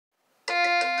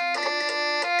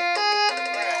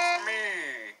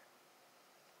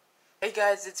Hey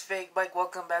guys, it's Fake Mike.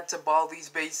 Welcome back to Baldi's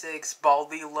Basics.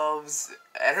 Baldi loves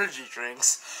energy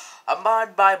drinks. A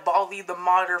mod by Baldi the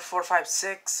Modder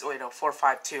 456. Wait, no,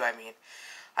 452. I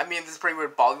mean, this is pretty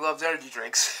weird. Baldi loves energy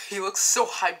drinks. He looks so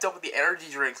hyped up with the energy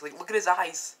drinks. Like, look at his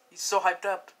eyes. He's so hyped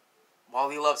up.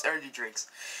 Baldi loves energy drinks,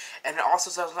 and it also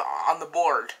says on the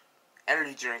board,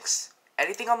 energy drinks.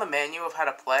 Anything on the menu of how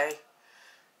to play?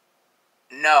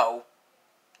 No.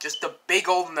 Just a big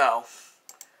old no.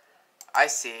 I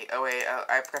see. Oh wait,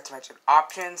 I forgot to mention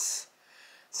options.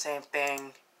 Same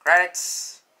thing.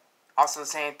 Credits. Also the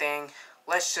same thing.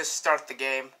 Let's just start the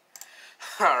game.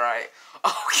 Alright.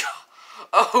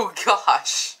 Oh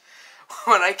gosh.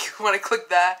 When I click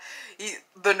that,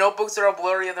 the notebooks are all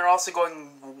blurry and they're also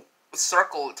going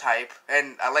circle type.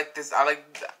 And I like this. I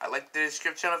like the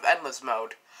description of endless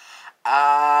mode.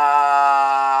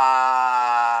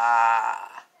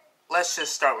 Let's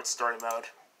just start with story mode.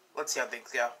 Let's see how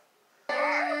things go.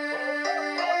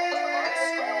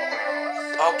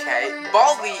 Okay,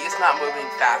 Baldi is not moving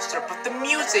faster, but the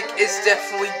music is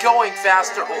definitely going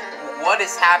faster. What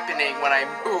is happening when I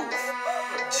move?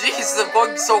 Jeez, I'm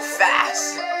going so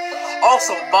fast.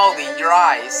 Also, Baldi, your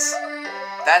eyes.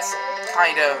 That's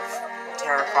kind of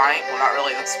terrifying. Well, not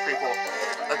really. That's pretty cool.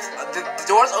 The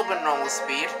doors open at normal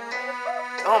speed.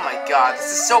 Oh my god, this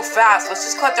is so fast. Let's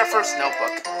just collect our first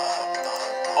notebook.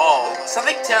 Oh,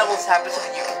 something terrible has happened to the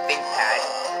You Can Think pad.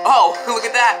 Oh, look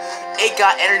at that. It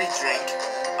got energy drink.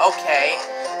 Okay,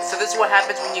 so this is what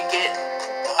happens when you get,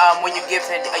 when you give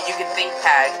a You Can Think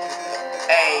pad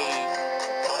a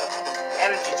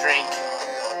energy drink.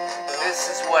 This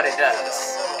is what it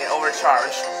does. It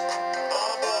overcharged.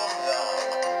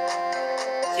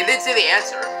 He didn't say the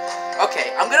answer.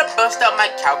 Okay, I'm gonna bust out my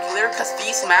calculator because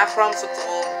these math problems look a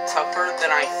little tougher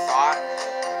than I thought.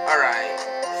 Alright,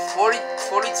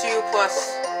 42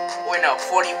 plus, wait no,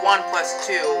 41 plus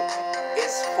 2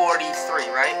 is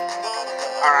 43, right?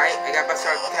 Alright, I got busted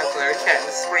out my calculator again.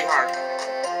 This is pretty hard.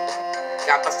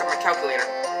 Got busted out my calculator.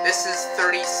 This is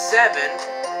 37.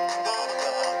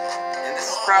 And this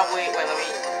is probably, wait, let me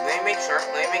make sure.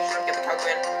 Get the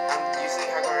calculator. I'm using the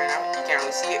calculator right now. You can't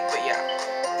really see it, but yeah.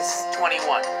 This is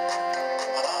 21.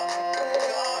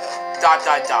 Dot.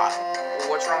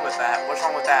 What's wrong with that?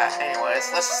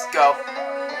 Anyways, let's just go.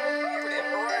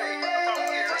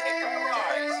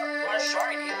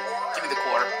 Give me the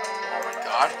quarter. Oh my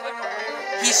god.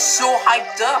 He's so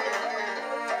hyped up.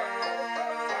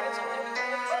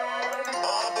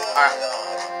 Alright.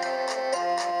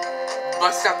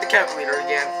 Bust out the calculator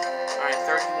again. Alright,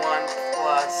 31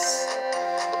 plus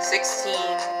 16.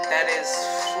 That is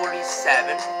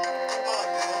 47.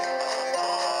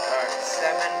 Alright,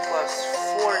 7 plus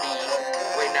 40.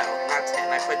 Wait, no, not 10.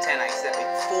 I put 10 accidentally.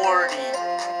 40.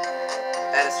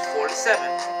 That is 47.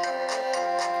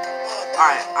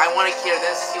 Alright, I want to hear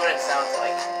this, see what it sounds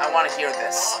like. I want to hear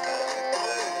this.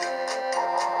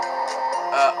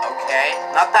 Okay.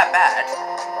 Not that bad.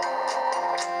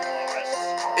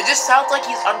 It just sounds like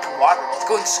he's underwater. He's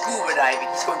going scuba diving.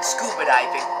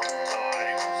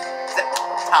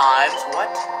 Times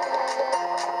what?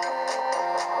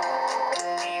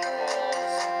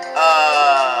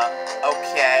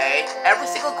 Okay. Every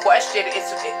single question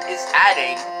is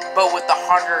adding, but with the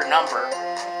harder number.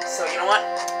 So, you know what?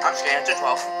 I'm just gonna answer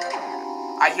 12.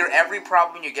 I hear every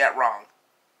problem you get wrong.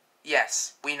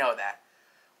 Yes, we know that.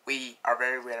 We are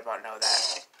very weird about know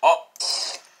that. Oh,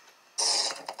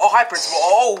 hi, Principal.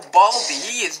 Oh, Baldi,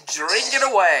 he is drinking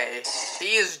away.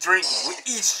 He is drinking. With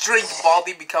each drink,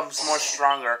 Baldi becomes more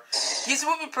stronger. He's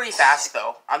moving pretty fast,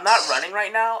 though. I'm not running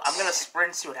right now. I'm gonna sprint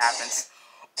and see what happens.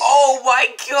 Oh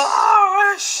my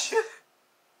gosh!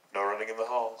 No running in the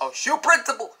halls. Oh, shoot,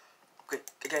 Principal! Okay,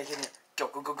 get in here. Go.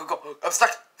 I'm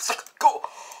stuck. Go.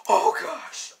 Oh,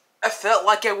 gosh. I felt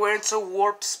like I went into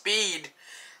warp speed.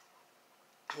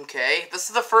 Okay, this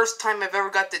is the first time I've ever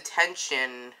got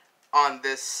detention on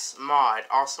this mod.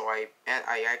 Also, I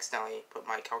accidentally put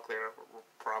my calculator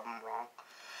problem wrong.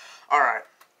 Alright.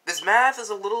 This math is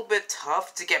a little bit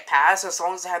tough to get past. As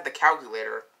long as I had the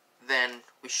calculator, then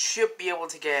we should be able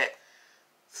to get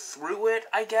through it,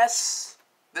 I guess.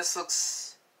 This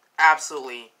looks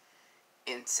absolutely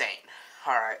insane.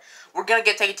 Alright, we're gonna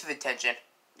get taken to detention.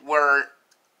 We're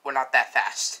not that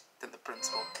fast than the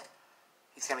principal.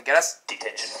 He's gonna get us.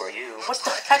 Detention for you. What the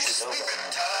heck?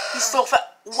 He's so fast.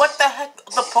 What the heck?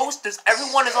 The posters,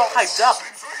 everyone is all hyped up.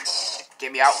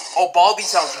 Get me out. Oh, Baldi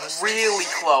sounds really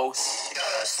close.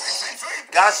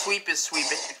 Gotta sweep is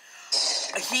sweeping.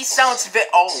 He sounds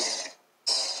oh.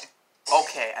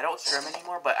 Okay, I don't hear him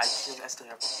anymore, but I still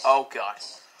hear him. Oh god.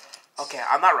 Okay,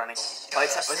 I'm not running.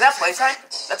 Playtime. Was that playtime?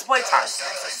 That's playtime.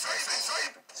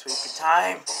 Sweeping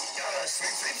time.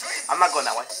 I'm not going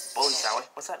that way. Baldi's that way.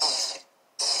 What's that noise?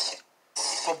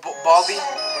 Baldi?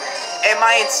 Am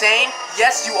I insane?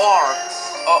 Yes, you are.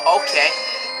 Oh, okay.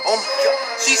 Oh my god.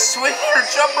 She's swinging her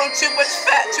jump rope too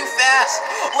fast.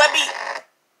 Let me...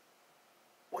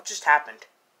 What just happened?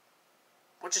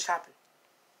 What just happened?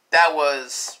 That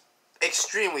was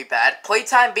extremely bad.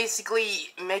 Playtime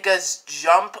basically make us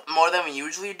jump more than we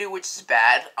usually do, which is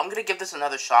bad. I'm gonna give this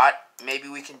another shot. Maybe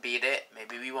we can beat it.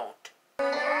 Maybe we won't.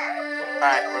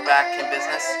 Alright, we're back in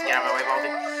business. Get out of my way, Baldi.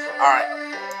 Alright.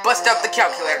 Bust out the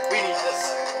calculator. We need this.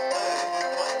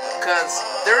 Because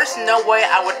there's no way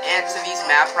I would answer these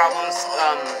math problems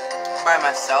by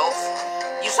myself.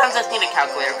 You sometimes need a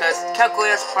calculator, because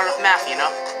calculator is part of math, you know?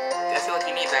 I feel like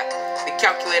you need that. The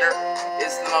calculator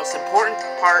is the most important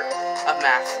part of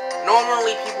math.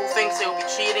 Normally, people think they will be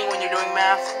cheating when you're doing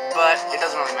math, but it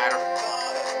doesn't really matter.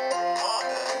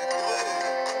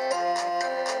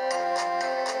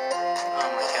 Oh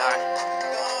my god.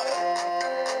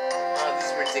 Oh, this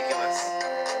is ridiculous.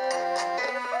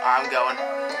 I'm going.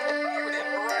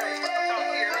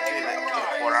 Give me the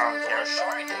quarter, I don't care.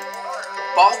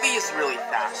 Baldi is really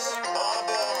fast.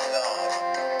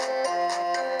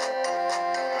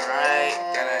 Alright,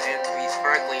 gotta answer these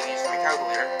correctly using my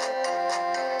calculator.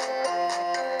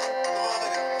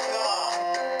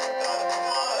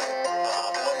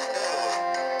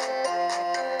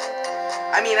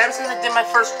 I mean, ever since I did my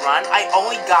first run, I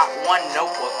only got one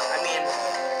notebook.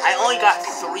 I only got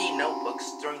 3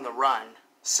 notebooks during the run.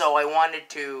 So I wanted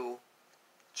to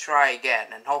try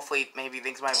again, and hopefully maybe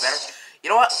things might be better. You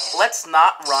know what? Let's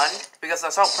not run, because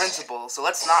that's all principle. So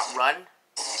let's not run,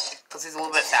 because he's a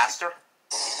little bit faster.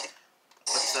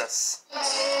 What's this?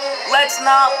 Let's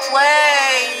not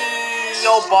play!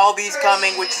 Yo, Baldi's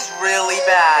coming, which is really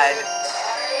bad.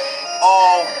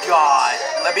 Oh, God.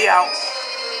 Let me out.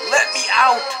 Let me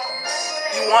out!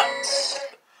 You want...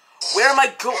 Where am I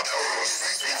going?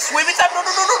 Swimming time? No,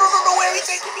 where are you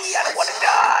taking me? I don't want to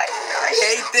die. I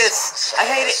hate this. I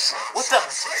hate it. What the?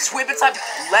 Swimming time?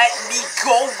 Let me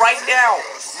go right now.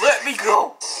 Let me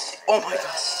go. Oh my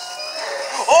god.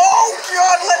 Oh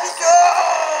god, let me go.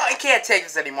 I can't take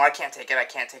this anymore. I can't take it.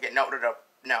 No.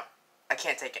 I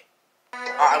can't take it.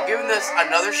 I'm giving this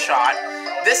another shot.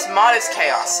 This mod is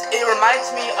chaos. It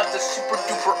reminds me of the super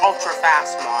duper ultra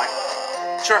fast mod.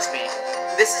 Trust me.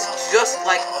 This is just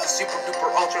like the super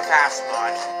duper ultra fast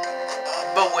mod,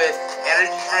 but with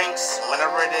energy drinks,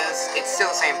 whatever it is, it's still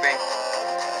the same thing.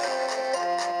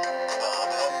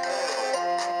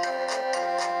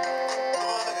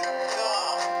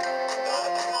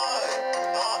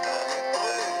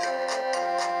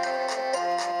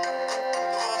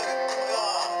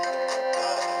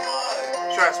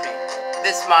 Trust me,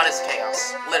 this mod is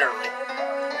chaos, literally.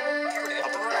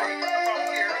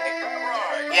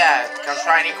 Yeah, come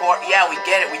try any core. Yeah, we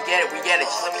get it.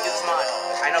 Just let me do this mod.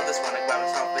 I know this one by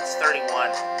myself. It's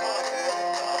 31.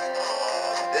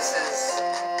 This is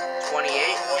 28,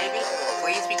 maybe?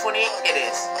 Please be 28? It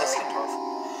is. Let's see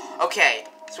 12. Okay,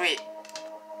 sweet.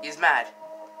 He's mad.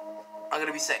 I'm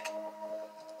gonna be sick.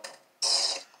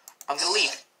 I'm gonna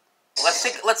leave. Let's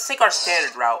take our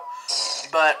standard route,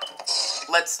 but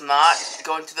let's not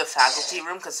go into the faculty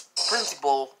room, because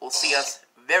principal will see us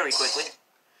very quickly.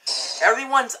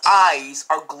 Everyone's eyes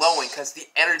are glowing because the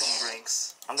energy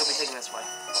drinks. I'm gonna be taking this way.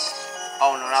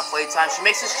 Oh no, not playtime. She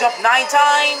makes us jump 9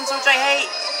 times, which I hate.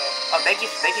 Oh, thank you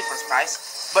for the surprise.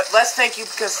 But let's thank you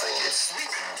because...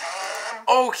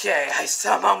 Okay, I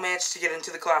somehow managed to get into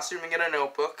the classroom and get a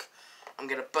notebook. I'm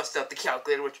gonna bust out the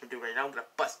calculator, which I'm doing right now. I'm gonna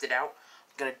bust it out.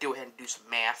 I'm gonna go ahead and do some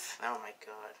math. Oh my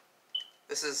god.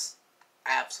 This is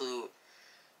absolute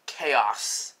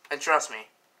chaos. And trust me,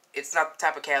 it's not the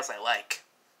type of chaos I like.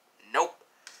 Nope.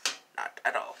 Not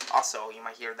at all. Also, you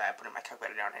might hear that I put my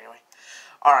calculator down anyway.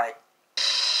 Alright.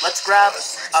 Let's grab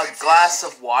a glass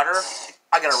of water.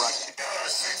 I gotta run.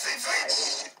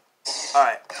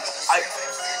 Alright.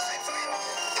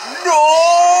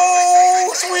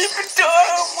 No! Sweep it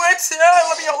down! What's that?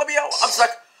 Let me out. I'm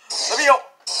stuck. Let me out.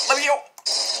 Let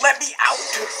me out.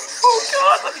 Oh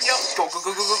god, let me out. Go. I'm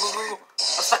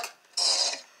stuck.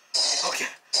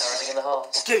 Okay. Now running in the hall.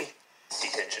 Gimme.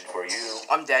 Detention for you.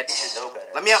 I'm dead. You should know better.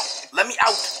 Let me out.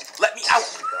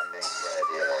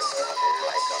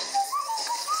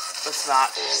 Let's not.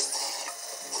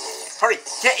 Hurry,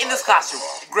 get in this classroom.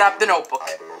 Grab the notebook.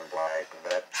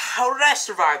 How did I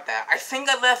survive that? I think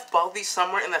I left Baldi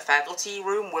somewhere in the faculty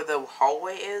room where the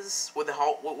hallway is. Where the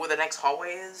next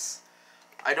hallway is.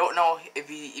 I don't know if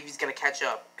he's gonna catch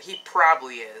up. He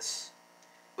probably is.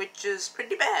 Which is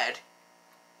pretty bad.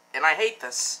 And I hate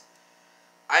this.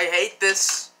 I hate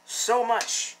this so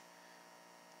much.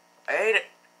 I hate it.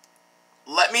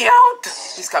 Let me out!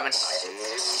 He's coming.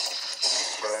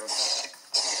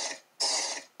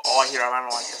 Oh, I hear him. I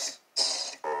don't like this.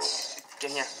 Get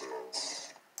in here.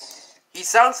 He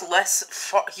sounds less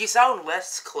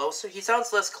closer. He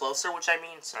sounds less closer, which I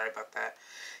mean, sorry about that.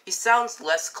 He sounds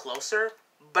less closer,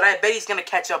 but I bet he's gonna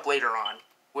catch up later on,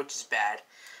 which is bad.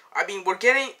 I mean,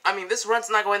 this run's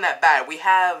not going that bad. We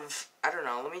have, I don't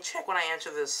know, let me check when I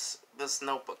answer this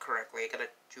notebook correctly. I gotta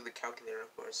do the calculator,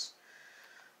 of course.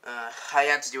 I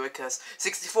had to do it because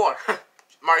 64.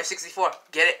 Mario 64.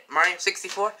 Get it? Mario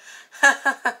 64?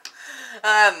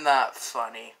 I'm not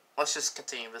funny. Let's just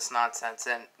continue this nonsense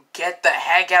and get the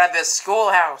heck out of this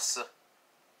schoolhouse.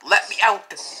 Let me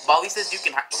out. Baldi says you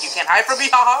can't hide from me.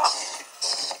 Haha.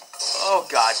 Oh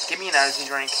god, give me an energy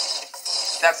drink.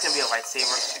 That's gonna be a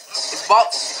lightsaber. Is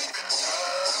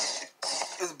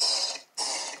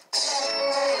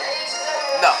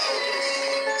no.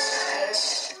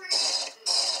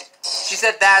 She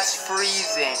said that's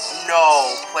freezing.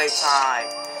 No,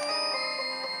 playtime.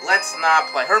 Let's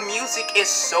not play. Her music is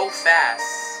so fast,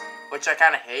 which I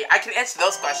kind of hate. I can answer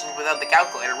those questions without the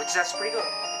calculator, which that's pretty good.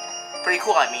 Pretty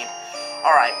cool, I mean.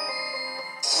 Alright.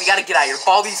 We gotta get out of here.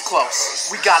 Baldi's close.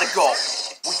 We gotta go.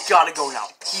 We gotta go now.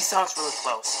 He sounds really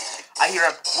close. I hear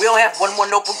him. We only have one more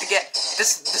notebook to get.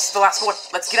 This is the last one.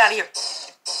 Let's get out of here.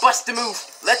 Bust a move.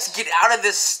 Let's get out of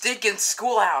this stinking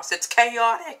schoolhouse. It's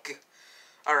chaotic.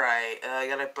 Alright, I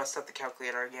gotta bust out the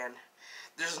calculator again.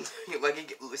 There's,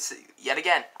 like, yet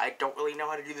again, I don't really know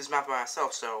how to do this math by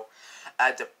myself, so I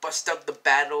had to bust up the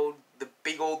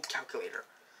big old calculator.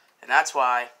 And that's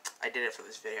why I did it for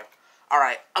this video.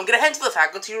 Alright, I'm gonna head to the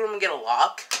faculty room and get a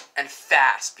lock, and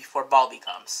fast, before Baldi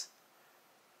comes.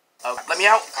 Okay, let me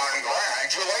out.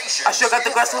 Congratulations. I sure got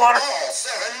the glass of water. All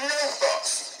 7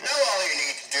 notebooks. Now all you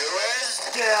need to do is...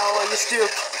 Get out while you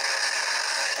stoop.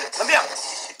 Let me out.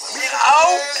 Let me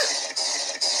out.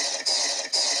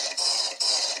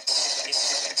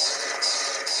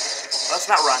 Let's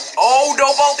not run. Oh,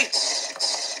 no, Baldi.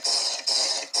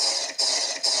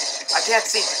 I can't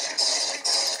see.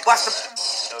 Blast him.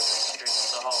 No drinks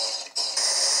in the hall.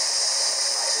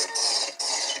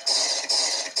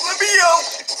 Let me out.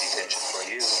 Detention for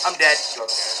you. I'm dead.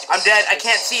 I'm dead. I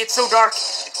can't see. It's so dark.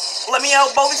 Let me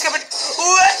out. Baldi's coming.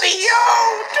 Let me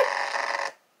out.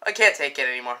 I can't take it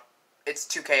anymore. It's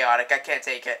too chaotic. I can't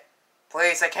take it.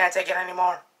 Please, I can't take it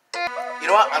anymore. You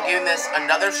know what? I'm giving this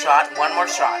another shot. One more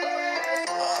shot.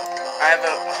 I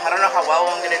don't know how well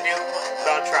I'm gonna do,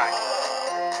 but I'll try.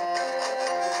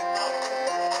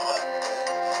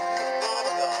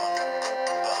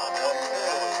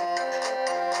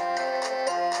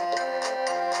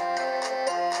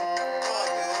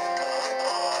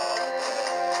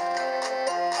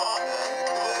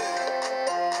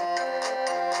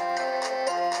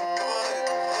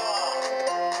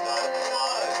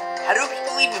 How do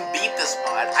people even beat this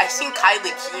mod? I've seen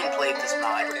Kylie Keen play this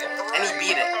mod, and he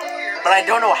beat it. But I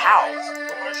don't know how.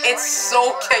 It's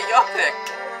so chaotic.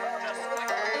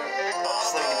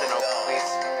 Just let me get the note,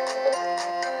 please.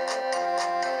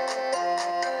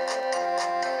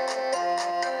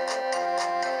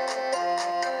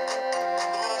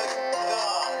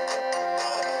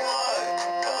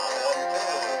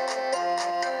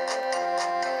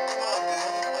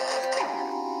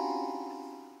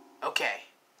 Okay.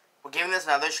 We're giving this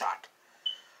another shot.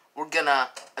 We're gonna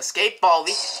escape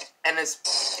Baldi and his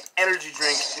energy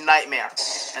drink nightmare.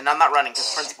 And I'm not running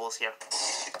because principal is here.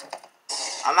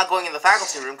 I'm not going in the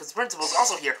faculty room because the principal is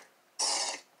also here.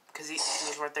 Because he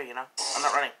was right there, you know. I'm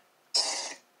not running.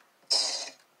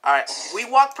 Alright, we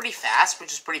walk pretty fast,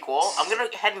 which is pretty cool. I'm gonna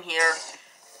head in here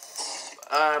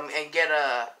and get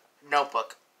a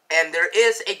notebook. And there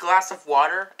is a glass of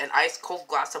water, an ice cold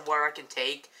glass of water I can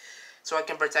take so I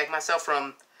can protect myself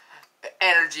from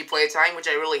energy playtime, which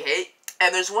I really hate.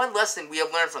 And there's one lesson we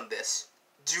have learned from this.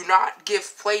 Do not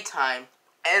give playtime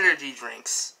energy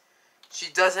drinks.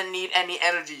 She doesn't need any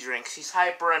energy drinks. She's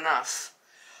hyper enough.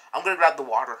 I'm gonna grab the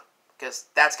water, because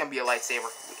that's gonna be a lightsaber.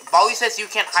 Baldi says you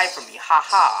can't hide from me.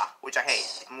 Haha. Which I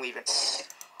hate. I'm leaving.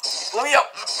 Let me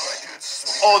out.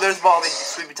 Oh, there's Baldi.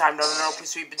 Sweeping time. No,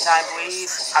 please sweeping time,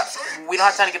 please. We don't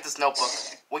have time to get this notebook.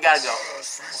 We gotta go.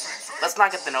 Let's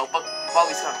not get the notebook.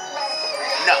 Baldi's coming.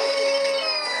 No.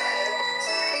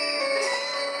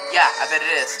 Yeah, I bet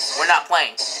it is. We're not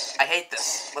playing. I hate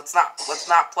this. Let's not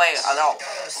play at all.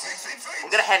 I'm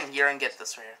gonna head in here and get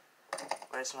this right here.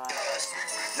 Where's my...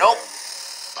 Nope.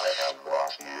 I have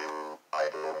lost you. I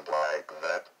don't like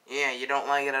that. Yeah, you don't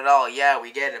like it at all. Yeah,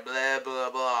 we get it. Blah, blah,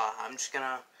 blah. I'm just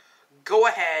gonna go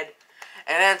ahead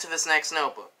and answer this next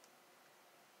notebook.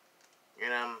 You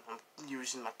know, I'm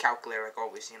using my calculator like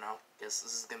always, you know, because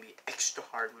this is going to be extra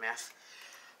hard math.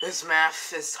 This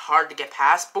math is hard to get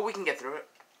past, but we can get through it.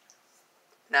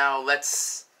 Now,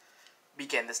 let's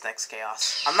begin this next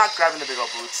chaos. I'm not grabbing the big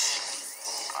old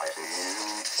boots. I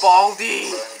see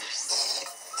Baldi!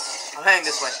 I'm heading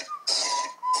this way.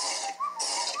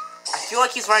 I feel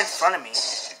like he's right in front of me.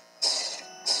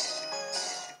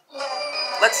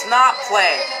 Let's not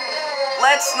play.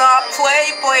 Let's not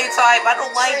play playtime. I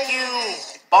don't like you.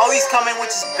 Baldi's coming, which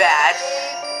is bad.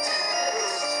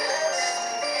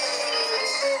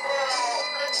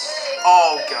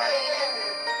 Oh, God.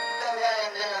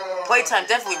 Playtime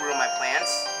definitely ruined my plans.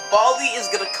 Baldi is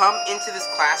gonna come into this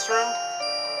classroom,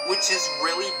 which is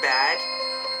really bad.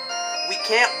 We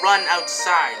can't run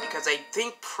outside because I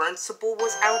think principal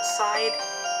was outside.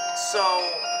 So,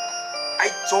 I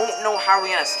don't know how we're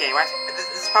gonna escape.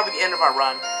 This is probably the end of our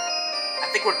run. I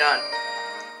think we're done.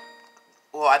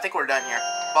 Well, I think we're done here.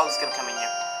 Baldi's gonna come in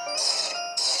here.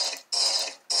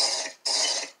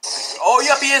 Oh,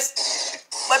 yup, he is!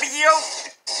 Let me heal!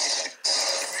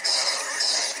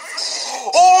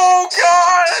 Oh,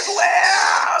 God!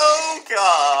 Oh,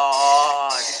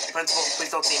 God! Principal,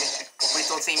 please don't see me. Please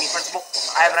don't see me, Principal.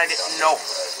 I have an idea. No.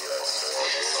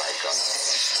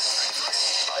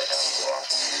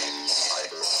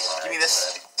 Give me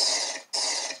this.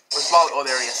 Where's Baldi? Oh,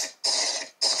 there he is.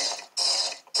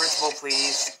 Principal,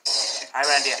 please. I have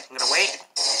an idea. I'm gonna wait.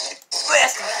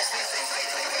 Yes!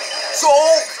 So...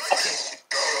 Okay.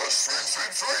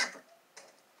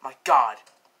 My God.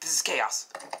 This is chaos.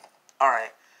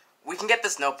 Alright. We can get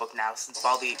this notebook now since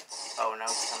Baldi... Oh, no,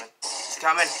 he's coming. He's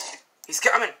coming. He's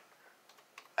coming.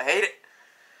 I hate it.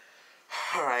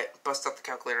 Alright. Bust up the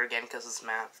calculator again because this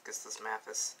math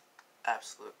is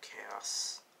absolute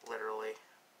chaos. Literally.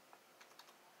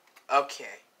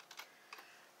 Okay.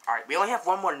 Alright, we only have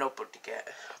one more notebook to get.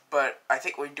 But I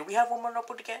think... Wait, do we have one more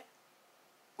notebook to get?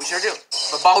 We sure do.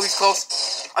 But Baldi's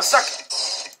close. I'm stuck.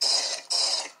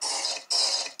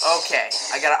 Okay.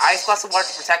 I got an ice glass of water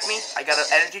to protect me. I got an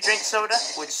energy drink soda,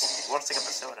 which... Let's take up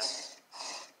the soda.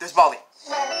 There's Baldi.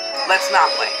 Let's not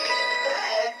play.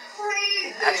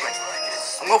 Actually,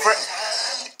 I'm going for it.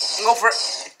 I'm going for it.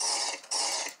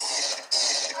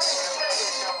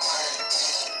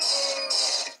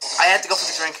 I had to go for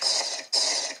the drink.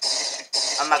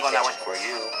 I'm not going that way. For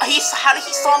you. How did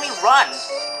he saw me run?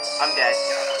 I'm dead.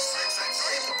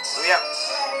 Let me out.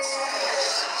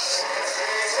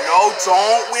 No,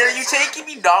 don't. Where are you taking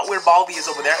me? Not where Baldi is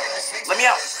over there. Let me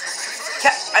out.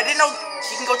 I didn't know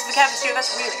he can go to the cafeteria.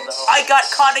 That's weird. I got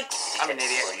caught again. I'm an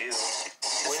idiot.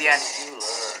 This is the end.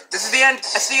 This is the end.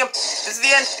 I see him. This is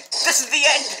the end. This is the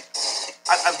end.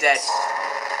 I'm dead.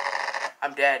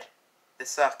 I'm dead.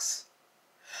 This sucks.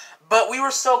 But we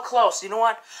were so close. You know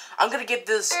what? I'm going to give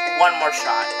this one more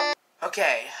shot.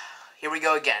 Okay. Here we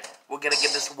go again. We're going to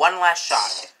give this one last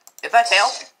shot. If I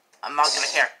fail, I'm not going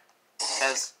to care.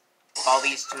 Because Baldi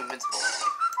is too invincible.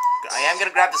 I am going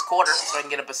to grab this quarter so I can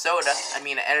get a soda. I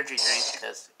mean an energy drink.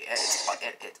 Because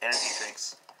it's energy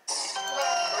drinks.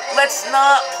 Let's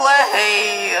not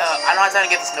play. I don't have time to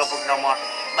get this notebook no more.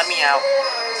 Let me out.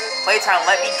 Playtime,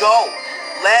 let me go.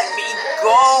 Let me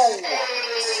go.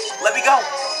 Let me go.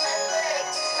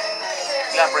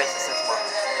 You gotta brace this more.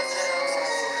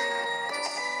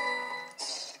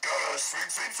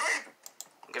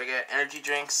 I'm gonna get energy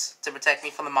drinks to protect me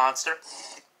from the monster.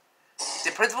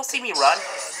 Did Principal see me run?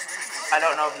 I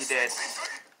don't know if he did.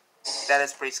 That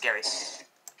is pretty scary.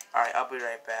 Alright, I'll be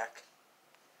right back.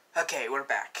 Okay, we're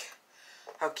back.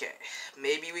 Okay,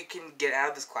 maybe we can get out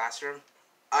of this classroom.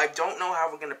 I don't know how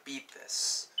we're gonna beat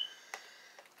this.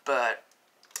 But,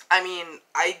 I mean,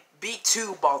 I beat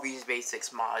 2 Baldi's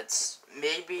Basics mods.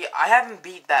 Maybe, I haven't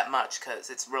beat that much, because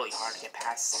it's really hard to get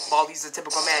past. Baldi's a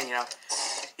typical man, you know.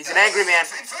 He's an angry man.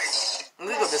 I'm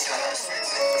gonna go this way.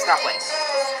 Let's not play.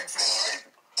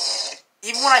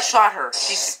 Even when I shot her,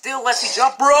 she still lets me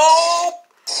jump, bro!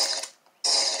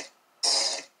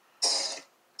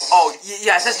 Oh,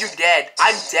 yeah, it says you're dead.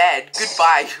 I'm dead.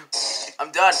 Goodbye.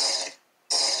 I'm done.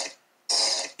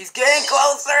 He's getting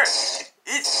closer.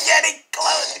 He's getting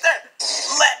closer.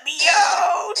 Let me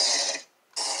out.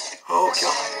 Oh,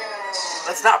 God.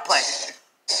 Let's not play.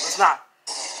 Let's not.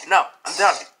 No, I'm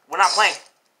done. We're not playing.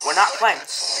 We're not playing.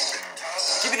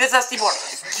 Give me this SD board.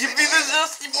 Give me this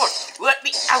SD board. Let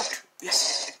me out.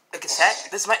 Yes. A cassette?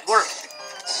 This might work.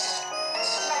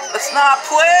 Let's not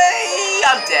play.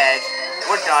 I'm dead.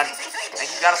 We're done. And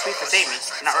you got a sweep to save me.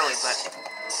 Not really, but...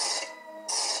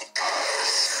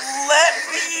 Let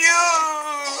me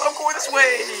out! I'm going this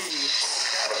way!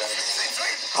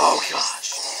 Oh,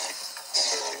 gosh.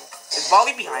 Is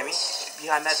Baldi behind me?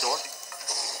 Behind that door?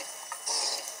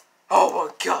 Oh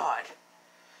my god.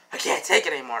 I can't take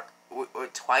it anymore.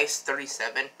 Twice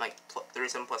 37, like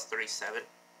 37 plus 37.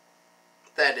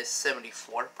 That is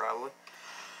 74, probably.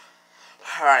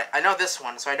 Alright, I know this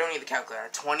one, so I don't need the calculator.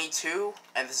 22,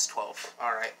 and this is 12.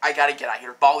 Alright, I gotta get out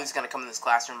here. Baldi's gonna come in this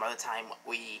classroom by the time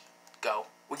we go.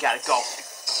 We gotta go.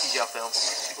 PGL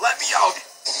Films. Let me out!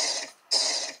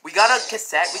 We got a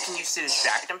cassette we can use to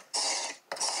distract him.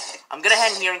 I'm gonna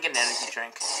head in here and get an energy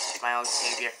drink. My only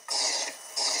savior.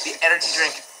 The energy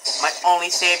drink. My only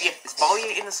savior. Is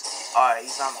Baldi in this? He's not in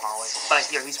the hallway. But I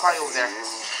hear he's probably over there.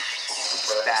 Which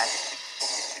is bad.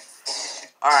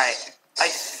 Alright. I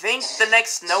think the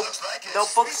next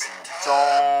notebooks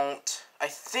don't. I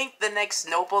think the next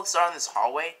notebooks are in this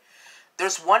hallway.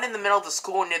 There's one in the middle of the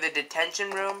school near the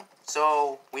detention room.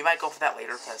 So we might go for that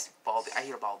later because Baldi. I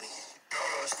hear Baldi.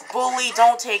 Bully,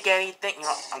 don't take anything. You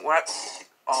know, what?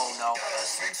 Oh no.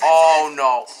 Oh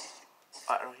no.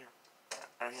 I don't hear.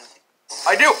 I don't hear.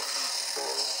 I do!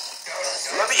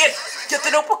 Let me in! Get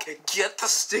the notebook! Get the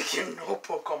sticky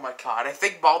notebook! Oh my god. I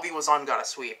think Baldi was on Gotta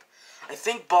Sweep. I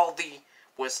think Baldi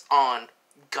was on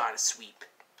Gotta Sweep.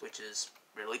 Which is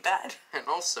really bad. And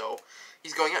also,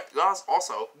 he's going...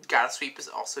 Also, Gotta Sweep is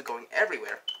also going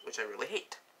everywhere. Which I really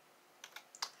hate.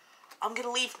 I'm gonna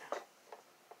leave now.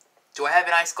 Do I have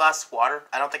an ice glass of water?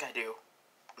 I don't think I do.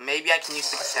 Maybe I can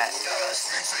use the cassette.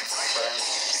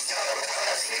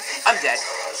 I'm dead.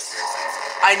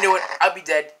 I knew it. I'll be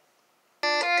dead.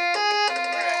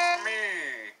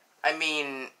 I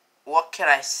mean, what can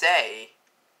I say?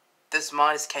 This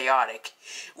mod is chaotic.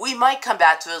 We might come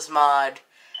back to this mod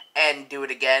and do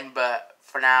it again, but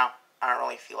for now, I don't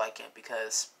really feel like it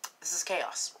because this is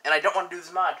chaos. And I don't want to do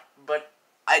this mod, but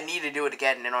I need to do it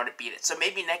again in order to beat it. So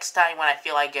maybe next time when I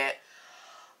feel like it,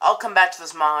 I'll come back to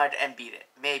this mod and beat it.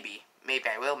 Maybe. Maybe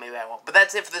I will, maybe I won't. But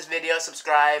that's it for this video.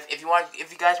 Subscribe. If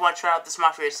you guys want to try out this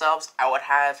mod for yourselves, I would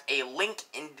have a link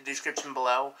in the description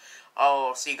below.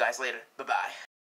 I'll see you guys later. Bye-bye.